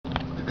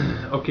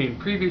Okay, in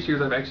previous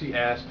years I've actually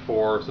asked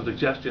for some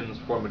suggestions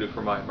for what I'm going to do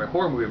for my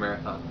horror movie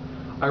marathon.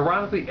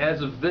 Ironically,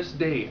 as of this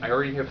day, I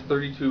already have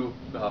 32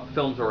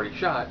 films already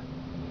shot,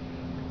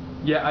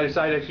 yet I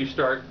decided to actually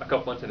start a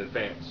couple months in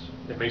advance.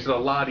 It makes it a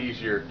lot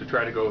easier to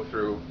try to go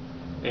through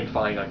and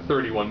find like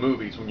 31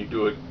 movies when you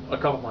do it a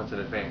couple months in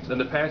advance. In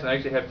the past, I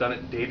actually have done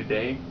it day to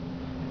day,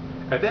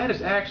 and that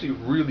is actually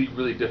really,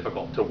 really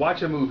difficult. To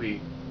watch a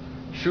movie,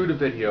 shoot a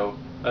video,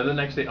 and the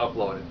next day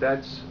upload it.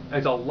 That's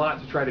a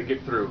lot to try to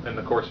get through in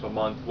the course of a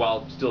month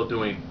while still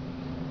doing,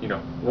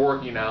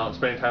 working out,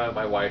 spending time with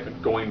my wife,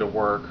 and going to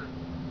work,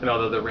 and all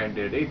the other random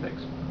day-to-day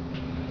things.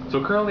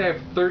 So currently I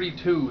have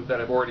 32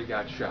 that I've already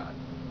got shot.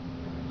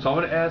 So I'm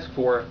going to ask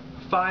for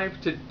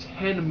 5 to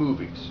 10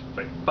 movies.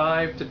 Like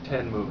 5 to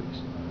 10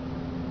 movies.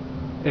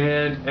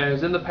 And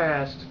as in the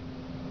past,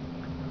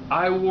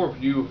 I will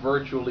review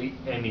virtually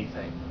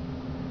anything.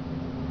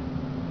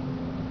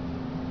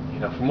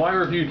 From what I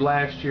reviewed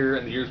last year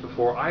and the years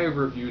before, I have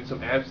reviewed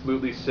some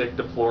absolutely sick,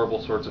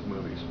 deplorable sorts of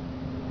movies.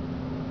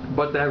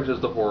 But that was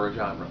just the horror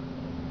genre.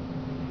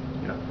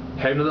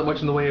 Haven't done that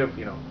much in the way of,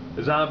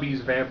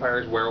 zombies,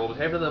 vampires, werewolves.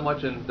 Haven't done that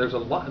much in,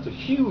 it's a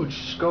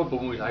huge scope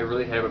of movies I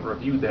really haven't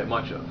reviewed that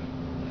much of.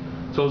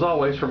 So as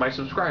always, for my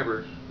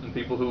subscribers and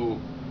people who,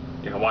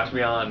 watch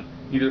me on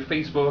either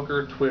Facebook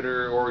or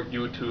Twitter or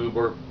YouTube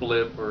or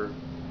Blip or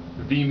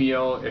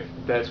Vimeo, if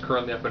that's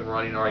currently up and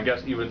running, or I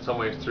guess even some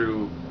ways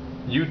through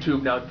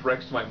YouTube now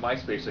directs to my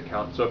MySpace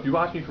account. So if you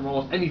watch me from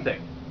almost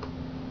anything,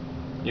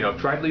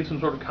 try to leave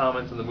some sort of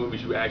comments on the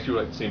movies you actually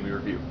would like to see me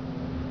review.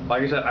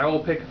 Like I said, I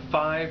will pick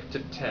 5 to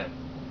 10.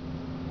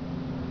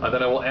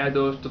 Then I will add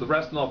those to the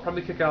rest, and I'll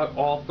probably kick out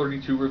all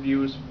 32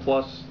 reviews,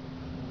 plus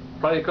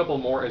probably a couple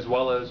more, as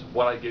well as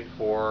what I get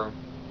for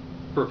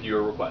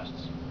viewer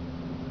requests.